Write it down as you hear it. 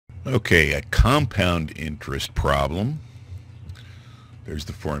Okay, a compound interest problem. There's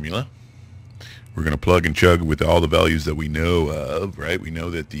the formula. We're going to plug and chug with all the values that we know of, right? We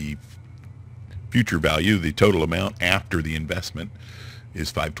know that the future value, the total amount after the investment,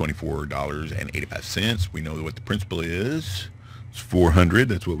 is $524.85. We know what the principal is. It's 400.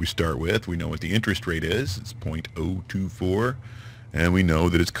 That's what we start with. We know what the interest rate is. It's 0.024. And we know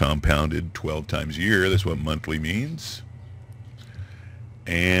that it's compounded 12 times a year. That's what monthly means.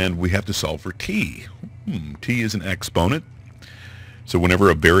 And we have to solve for t. T is an exponent. So whenever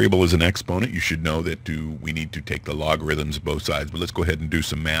a variable is an exponent, you should know that we need to take the logarithms of both sides. But let's go ahead and do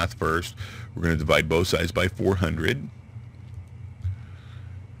some math first. We're going to divide both sides by 400.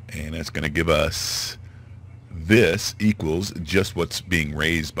 And that's going to give us this equals just what's being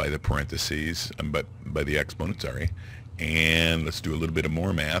raised by the parentheses, but by the exponent, sorry. And let's do a little bit of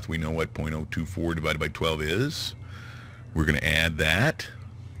more math. We know what 0.024 divided by 12 is. We're going to add that.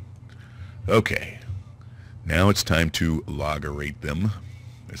 Okay. Now it's time to logorate them.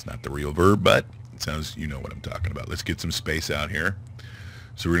 It's not the real verb, but it sounds, you know what I'm talking about. Let's get some space out here.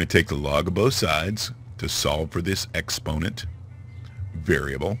 So we're going to take the log of both sides to solve for this exponent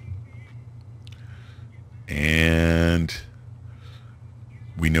variable. And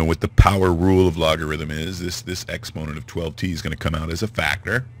we know what the power rule of logarithm is. This exponent of 12t is going to come out as a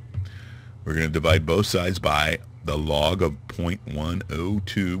factor. We're going to divide both sides by the log of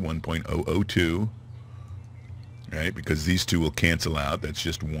 1.02, right? Because these two will cancel out. That's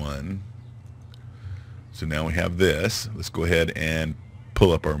just 1. So now we have this. Let's go ahead and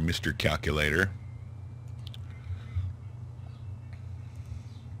pull up our Mr. Calculator.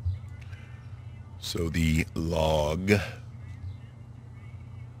 So the log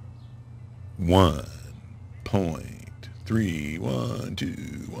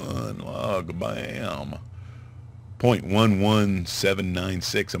 1.3121 log, bam,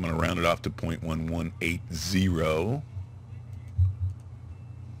 0.11796. I'm going to round it off to 0.1180.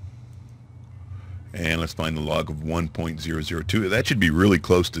 And let's find the log of 1.002. That should be really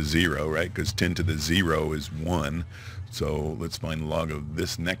close to 0, right? Because 10 to the 0 is 1. So let's find the log of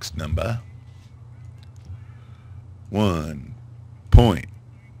this next number.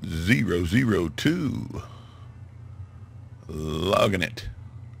 1.002. Logging it.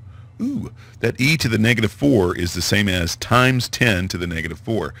 Ooh, that e to the negative 4 is the same as times 10 to the negative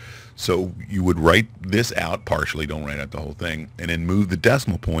 4. So you would write this out partially, don't write out the whole thing, and then move the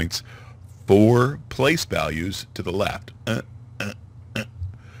decimal points 4 place values to the left.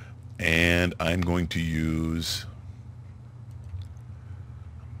 And I'm going to use,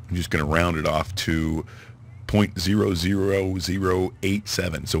 I'm just going to round it off to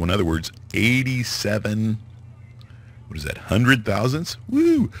 0.00087. So in other words, 87, what is that, 100 thousandths?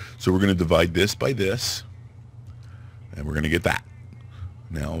 Woo! So we're going to divide this by this, and we're going to get that.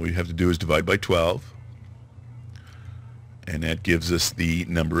 Now all we have to do is divide by 12, and that gives us the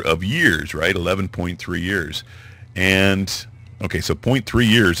number of years, right? 11.3 years. And, okay, so 0.3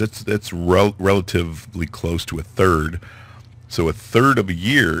 years, that's relatively close to a third. So a third of a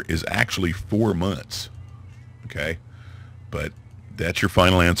year is actually 4 months. Okay, but that's your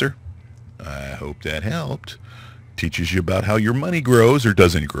final answer. I hope that helped. Teaches you about how your money grows or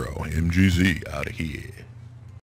doesn't grow. MGZ out of here.